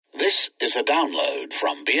This is a download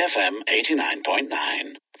from BFM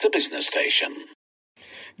 89.9, the business station.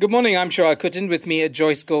 Good morning, I'm Shara Kutin. With me at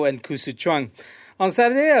Joyce Goh and Kusu Chuang. On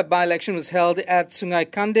Saturday, a by-election was held at Sungai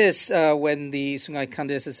Kandis when the Sungai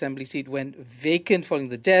Kandis Assembly seat went vacant following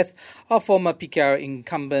the death of former PKR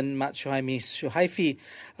incumbent Mat Shafi'i.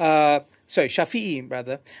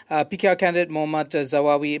 PKR candidate Mohammad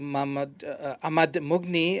Zawawi Ahmad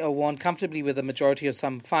Mughni won comfortably with a majority of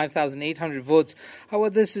some 5,800 votes.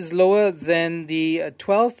 However, this is lower than the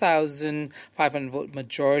 12,500 vote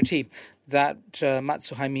majority that Mat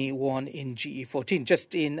Suhaimi won in GE14,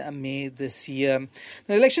 just in May this year.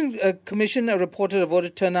 The Election Commission reported a voter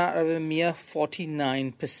turnout of a mere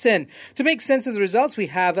 49%. To make sense of the results, we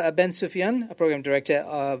have Ben Sufyan, a Program Director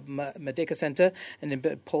of Merdeka Centre and a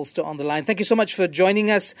pollster on the line. Thank you so much for joining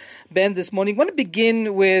us, Ben, this morning. I want to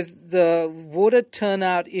begin with the voter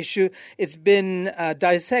turnout issue. It's been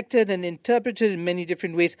dissected and interpreted in many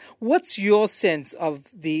different ways. What's your sense of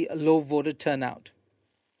the low voter turnout?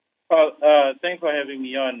 Well, thanks for having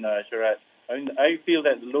me on, Sharat. I feel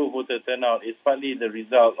that the low voter turnout is partly the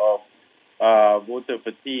result of voter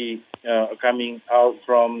fatigue coming out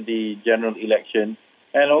from the general election.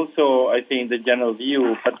 And also, I think the general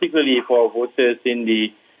view, particularly for voters in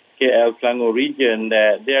the KL Selangor region,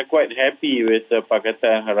 that they are quite happy with the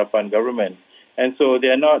Pakatan Harapan government. And so they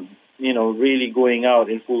are not, really going out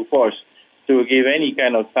in full force to give any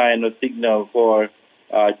kind of sign or signal for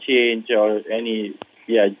change or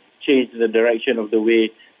change the direction of the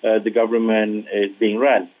way the government is being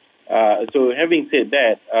run. So having said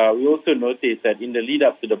that, we also noticed that in the lead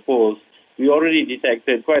up to the polls, we already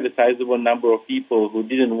detected quite a sizable number of people who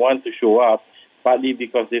didn't want to show up, partly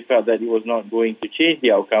because they felt that it was not going to change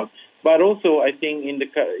the outcome. But also, I think in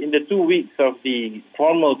the 2 weeks of the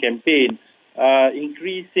formal campaign,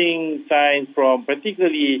 increasing signs from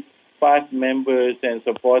particularly past members and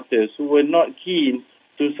supporters who were not keen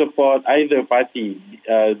to support either party,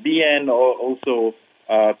 BN or also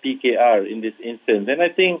PKR in this instance. And I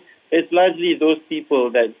think it's largely those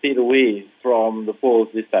people that stayed away from the polls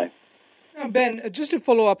this time. Now, Ben, just to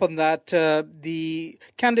follow up on that, the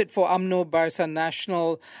candidate for UMNO Barisan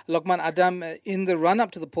Nasional, Lokman Adam, in the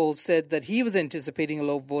run-up to the polls said that he was anticipating a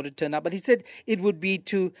low voter turnout, but he said it would be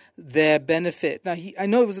to their benefit. Now, I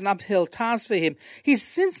know it was an uphill task for him. He's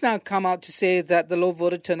since now come out to say that the low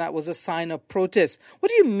voter turnout was a sign of protest. What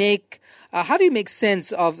do you make, how do you make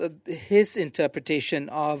sense of his interpretation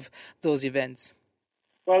of those events?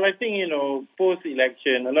 Well, I think,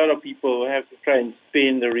 post-election, a lot of people have to try and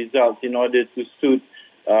spin the results in order to soothe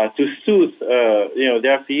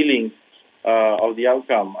their feelings of the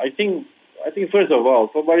outcome. I think first of all,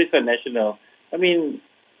 for Barisan Nasional,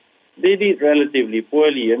 they did relatively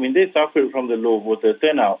poorly. They suffered from the low voter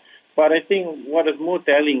turnout. But I think what is more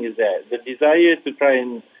telling is that the desire to try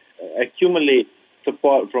and accumulate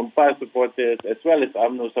support from past supporters as well as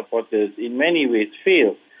UMNO supporters in many ways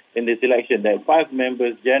failed in this election, that past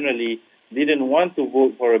members generally didn't want to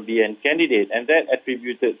vote for a BN candidate, and that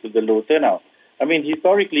attributed to the low turnout.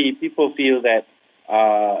 Historically, people feel that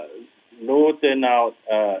low turnout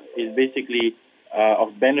is basically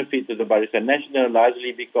of benefit to the Barisan Nasional,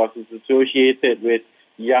 largely because it's associated with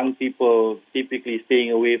young people typically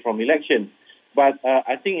staying away from elections. But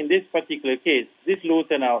I think in this particular case, this low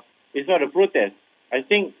turnout is not a protest. I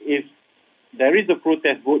think if there is a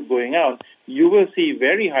protest vote going out, you will see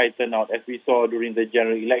very high turnout as we saw during the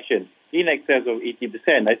general election, in excess of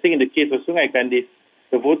 80%. I think in the case of Sungai Kandis,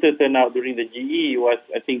 the voter turnout during the GE was,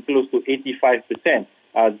 close to 85%.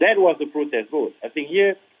 That was a protest vote. I think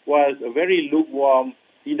here was a very lukewarm,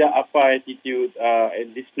 tidak apa attitude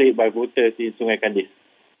displayed by voters in Sungai Kandis.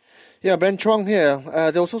 Yeah, Ben Chuang here.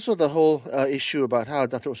 There was also the whole issue about how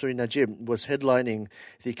Datuk Seri Najib was headlining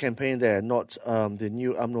the campaign there, not the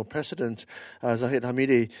new UMNO president, Zahid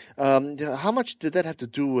Hamidi. How much did that have to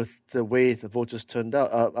do with the way the voters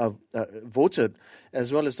voted,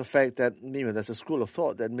 as well as the fact that there's a school of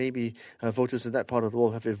thought that maybe voters in that part of the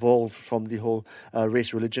world have evolved from the whole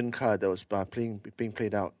race-religion card that was being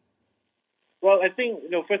played out? Well, I think,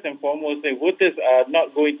 first and foremost, the voters are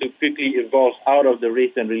not going to quickly evolve out of the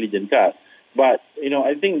race and religion card. But,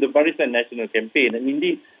 I think the Barisan Nasional campaign, and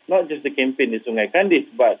indeed, not just the campaign in Sungai Kandis,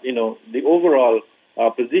 but, the overall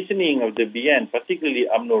positioning of the BN, particularly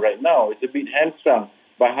UMNO right now, is a bit hamstrung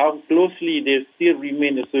by how closely they still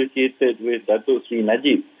remain associated with Datuk Seri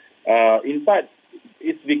Najib. In part,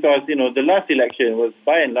 it's because, the last election was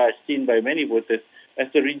by and large seen by many voters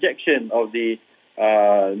as a rejection of the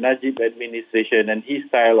Najib administration and his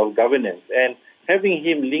style of governance. And having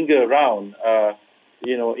him linger around,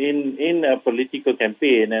 in a political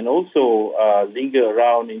campaign and also linger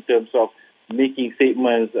around in terms of making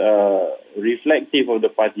statements reflective of the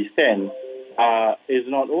party stand is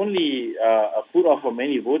not only a put-off for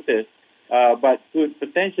many voters, but could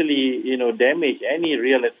potentially, damage any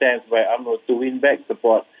real attempts by UMNO to win back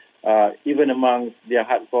support, even among their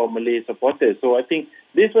hardcore Malay supporters. So I think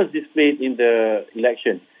this was displayed in the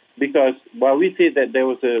election, because while we say that there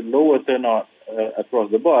was a lower turnout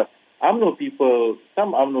across the board, some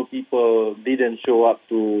UMNO people didn't show up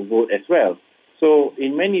to vote as well. So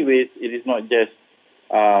in many ways, it is not just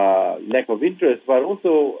lack of interest, but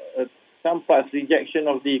also some parts rejection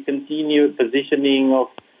of the continued positioning of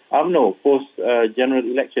UMNO post-general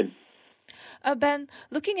election. Ben,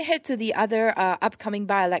 looking ahead to the other upcoming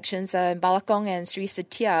by-elections in Balakong and Sri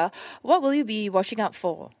Setia, what will you be watching out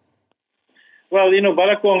for? Well,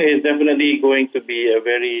 Balakong is definitely going to be a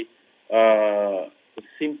very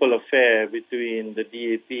simple affair between the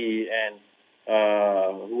DAP and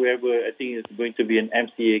whoever I think is going to be an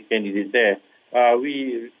MCA candidate there.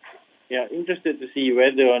 We are interested to see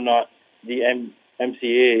whether or not the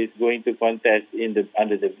MCA is going to contest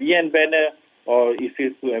under the BN banner, or if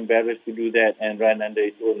he's too embarrassed to do that and run under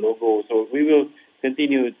its own logo. So we will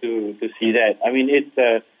continue to see that. I mean,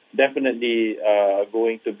 it's definitely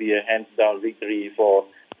going to be a hands-down victory for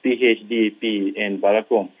PHDP in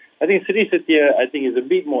Balakong. I think Sri Setia, is a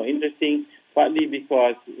bit more interesting, partly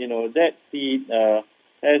because, that seat,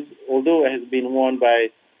 although it has been won by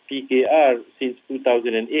PKR since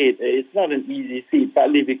 2008, it's not an easy seat,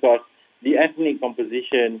 partly because the ethnic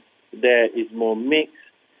composition there is more mixed.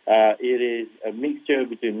 It is a mixture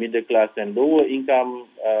between middle class and lower income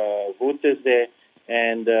voters there,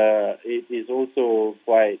 and it is also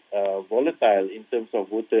quite volatile in terms of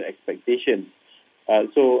voter expectations.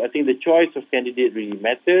 So I think the choice of candidate really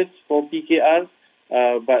matters for PKR,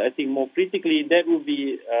 but I think more critically, that would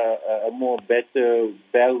be a more better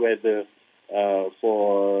bellwether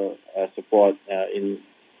for support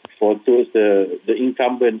towards the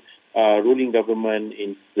incumbent ruling government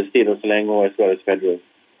in the state of Selangor as well as federal.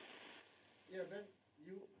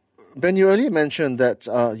 Ben, you earlier mentioned that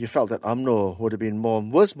you felt that UMNO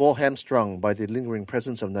was more hamstrung by the lingering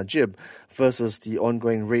presence of Najib versus the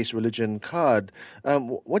ongoing race-religion card.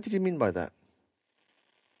 What did you mean by that?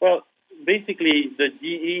 Well, basically, the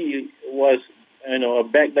GE was, a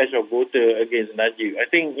backlash of voter against Najib. I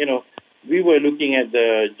think, we were looking at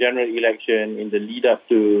the general election in the lead-up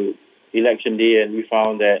to election day, and we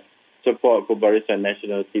found that support for Barisan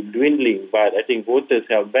Nasional kept dwindling. But I think voters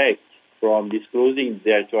held back from disclosing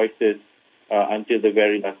their choices until the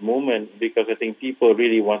very last moment, because I think people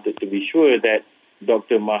really wanted to be sure that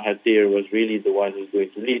Dr. Mahathir was really the one who's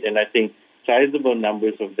going to lead. And I think sizable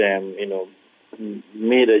numbers of them,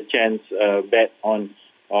 made a chance bet on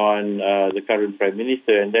the current Prime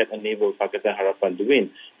Minister, and that enabled Pakatan Harapan to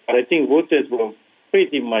win. But I think voters were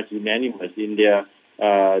pretty much unanimous in their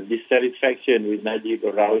dissatisfaction with Najib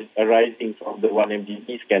arising from the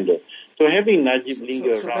 1MDB scandal. So having Najib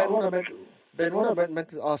linger around... Ben, what I meant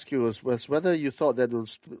to ask you was whether you thought that there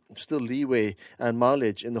was still leeway and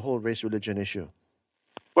mileage in the whole race-religion issue.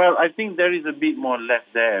 Well, I think there is a bit more left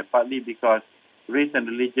there, partly because race and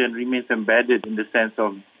religion remains embedded in the sense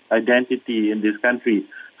of identity in this country.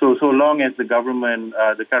 So long as the government,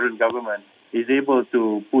 the current government, is able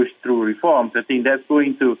to push through reforms, I think that's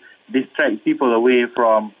going to distract people away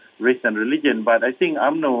from race and religion. But I think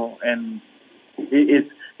UMNO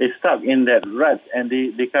is stuck in that rut, and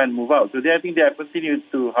they can't move out. So I think they are continuing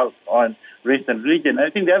to help on race and religion. I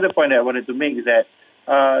think the other point I wanted to make is that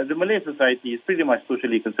the Malay society is pretty much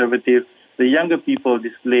socially conservative. The younger people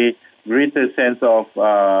display greater sense of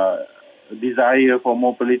desire for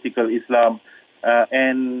more political Islam,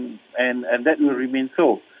 and that will remain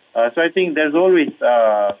so. So I think there's always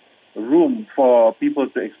room for people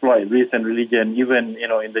to exploit race and religion, even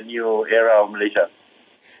in the new era of Malaysia.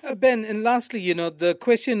 Ben, and lastly, the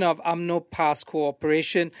question of UMNO PAS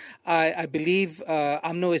cooperation, I believe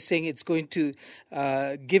UMNO is saying it's going to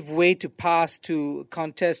give way to PAS to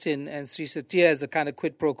contest in Sri Setia as a kind of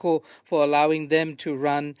quid pro quo for allowing them to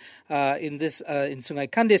run in Sungai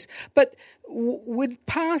Kandis. But when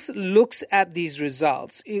PAS looks at these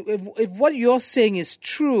results, if what you're saying is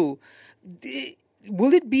true,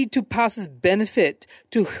 will it be to PAS's benefit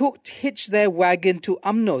to hitch their wagon to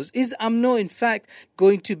UMNO's? Is UMNO, in fact,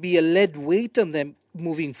 going to be a lead weight on them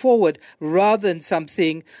moving forward rather than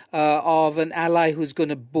something of an ally who's going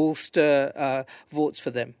to bolster votes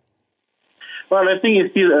for them? Well, I think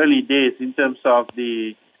it's still early days in terms of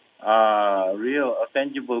the real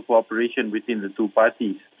tangible cooperation between the two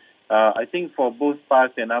parties. I think for both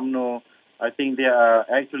PAS and UMNO, I think they are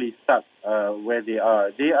actually stuck where they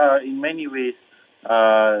are. They are in many ways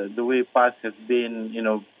the way PAS has been,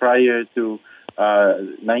 prior to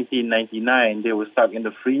 1999, they were stuck in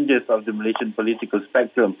the fringes of the Malaysian political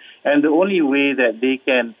spectrum. And the only way that they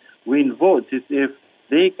can win votes is if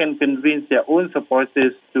they can convince their own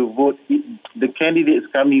supporters to vote the candidates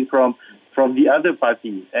coming from the other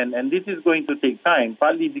party. And this is going to take time,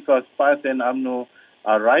 partly because PAS and UMNO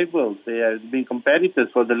are rivals. They have been competitors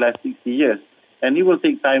for the last 60 years. And it will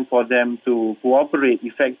take time for them to cooperate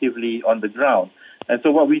effectively on the ground. And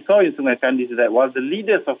so what we saw in Sungai Kandis is that while the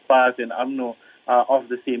leaders of PAS and UMNO are of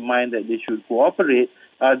the same mind that they should cooperate,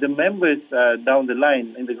 the members down the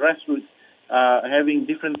line in the grassroots are having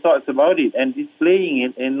different thoughts about it and displaying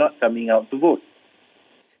it and not coming out to vote.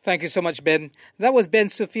 Thank you so much, Ben. That was Ben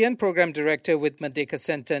Sufian, Program Director with Merdeka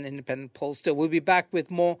Centre and Independent Pollster. We'll be back with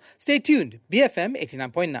more. Stay tuned. BFM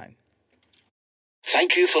 89.9.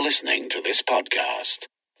 Thank you for listening to this podcast.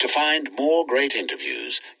 To find more great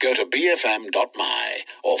interviews, go to bfm.my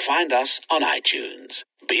or find us on iTunes.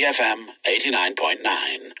 BFM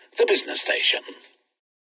 89.9, the business station.